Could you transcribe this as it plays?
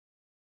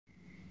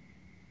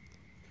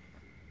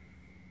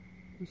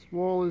This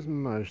wall is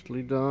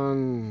mostly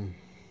done.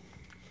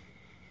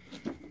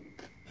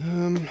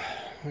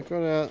 I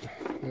got out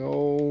the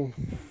old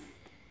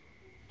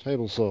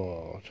table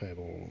saw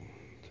table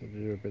to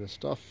do a bit of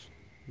stuff.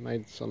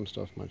 Made some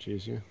stuff much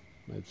easier,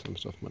 made some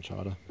stuff much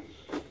harder.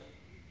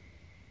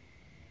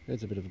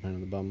 It's a bit of a pain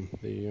in the bum.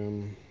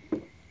 The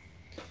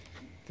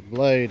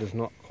blade is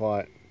not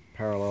quite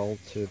parallel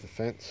to the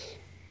fence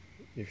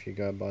if you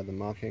go by the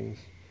markings,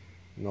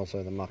 and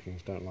also the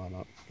markings don't line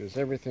up because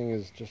everything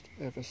is just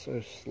ever so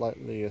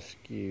slightly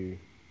askew.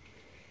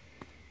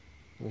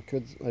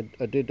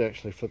 I did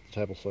actually flip the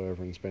table saw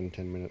over and spend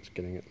 10 minutes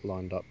getting it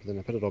lined up, but then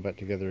I put it all back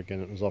together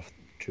again. It was off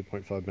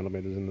 2.5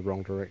 millimeters in the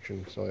wrong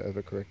direction, so I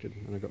overcorrected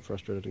and I got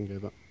frustrated and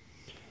gave up.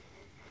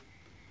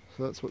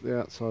 So that's what the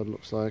outside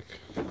looks like.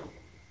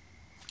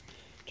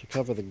 To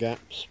cover the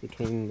gaps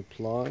between the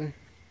ply,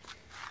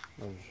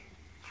 I've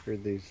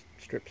screwed these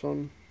strips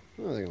on.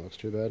 I don't think it looks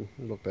too bad.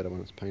 It'll look better when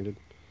it's painted.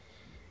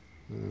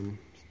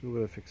 Still got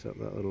to fix up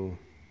that little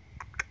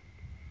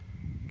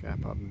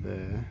gap up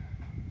there.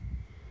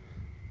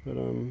 But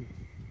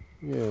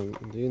yeah,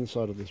 the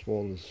inside of this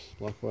wall is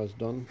likewise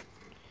done.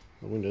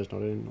 The window's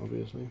not in,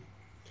 obviously.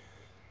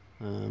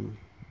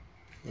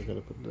 I've got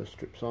to put those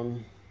strips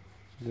on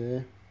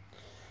there,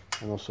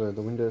 and also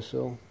the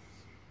windowsill.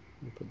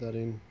 Put that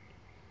in.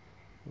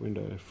 The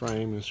window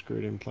frame is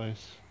screwed in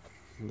place.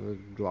 The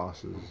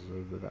glass is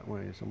over that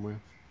way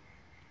somewhere.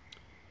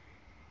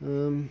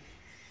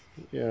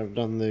 Yeah, I've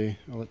done the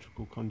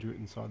electrical conduit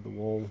inside the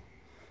wall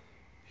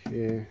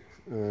here,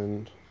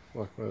 and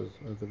likewise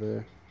over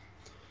there.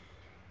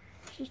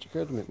 It's just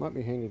occurred to me it might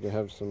be handy to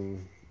have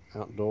some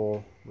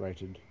outdoor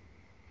rated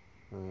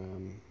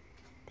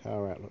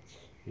power outlets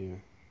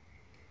here.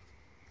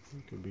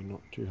 It could be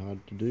not too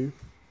hard to do.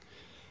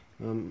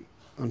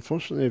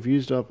 Unfortunately, I've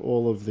used up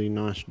all of the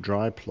nice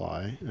dry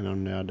ply, and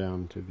I'm now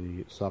down to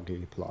the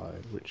soggy ply,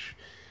 which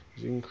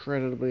is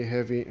incredibly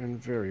heavy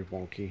and very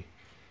wonky.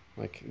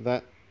 Like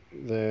that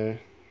there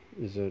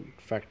is a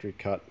factory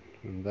cut,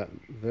 and that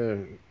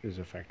there is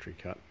a factory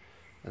cut,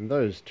 and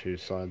those two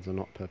sides are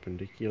not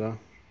perpendicular.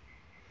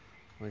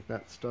 Like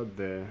that stud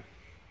there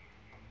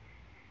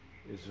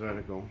is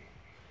vertical,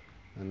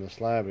 and the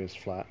slab is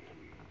flat,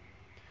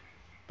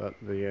 but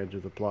the edge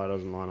of the ply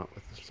doesn't line up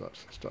with the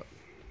stud.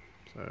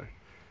 So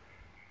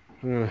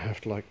I'm going to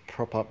have to like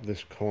prop up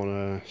this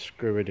corner,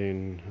 screw it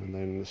in, and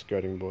then the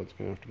skirting board's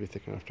going to have to be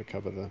thick enough to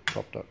cover the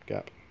propped up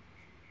gap.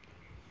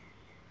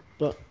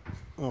 But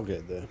I'll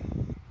get there.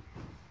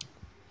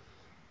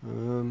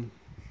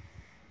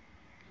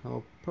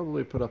 I'll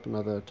probably put up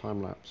another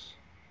time lapse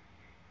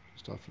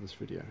just after this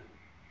video.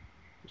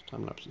 These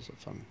time lapses are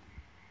fun.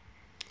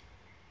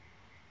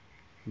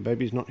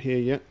 Baby's not here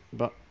yet,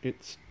 but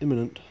it's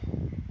imminent.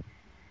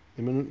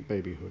 Imminent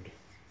babyhood.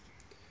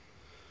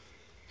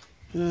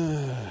 I'm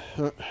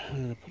going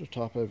to put a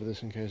tarp over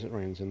this in case it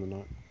rains in the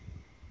night.